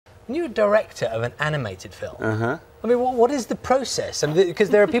when you're a director of an animated film, I mean, what is the process? I mean, because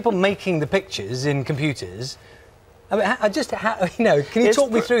there are people making the pictures in computers. I mean, can you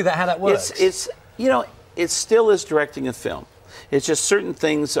talk me through that, how that works? It still is directing a film. It's just certain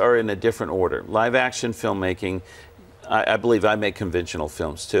things are in a different order. Live action filmmaking, I believe I make conventional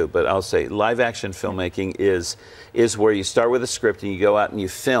films too, but I'll say live action filmmaking is where you start with a script and you go out and you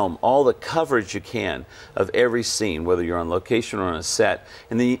film all the coverage you can of every scene, whether you're on location or on a set,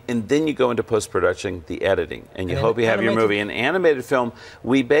 and then you go into post-production, the editing, and you hope you have your movie. In animated film,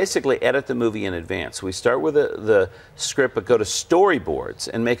 we basically edit the movie in advance. We start with the script, but go to storyboards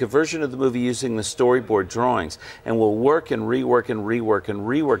and make a version of the movie using the storyboard drawings, and we'll work and rework and rework and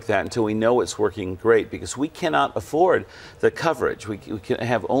rework that until we know it's working great, because we cannot afford the coverage. We can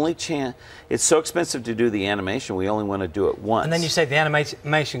have only chance. It's so expensive to do the animation. We only want to do it once. And then you say the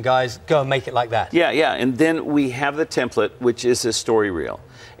animation guys go and make it like that. Yeah, yeah. And then we have the template, which is a story reel.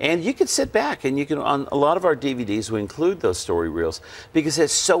 And you can sit back and you can, on a lot of our DVDs, we include those story reels because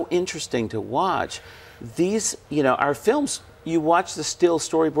it's so interesting to watch. These, our films, you watch the still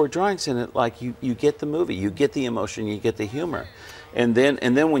storyboard drawings in it, like you get the movie, you get the emotion, you get the humor. And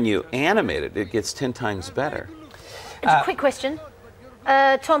then when you animate it, it gets 10 times better. Quick question.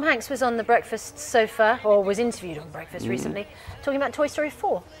 Tom Hanks was on the Breakfast sofa, or was interviewed on Breakfast recently, talking about Toy Story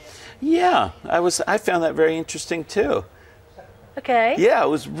 4. Yeah, I found that very interesting too. Okay. Yeah, it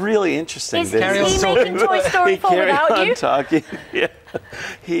was really interesting. Is he making Toy Story 4 without you? Talking. Yeah,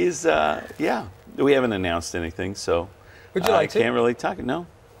 he's yeah. We haven't announced anything, so would you like I can't really talk. No.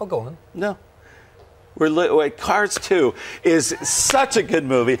 Oh, go on. No. Wait, Cars 2 is such a good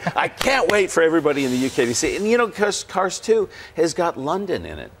movie. I can't wait for everybody in the UK to see it. And because Cars 2 has got London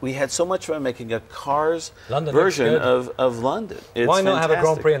in it. We had so much fun making a Cars version of London. It's Why not fantastic. have a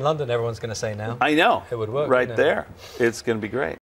Grand Prix in London, everyone's going to say now? I know. It would work. Right there. It's going to be great.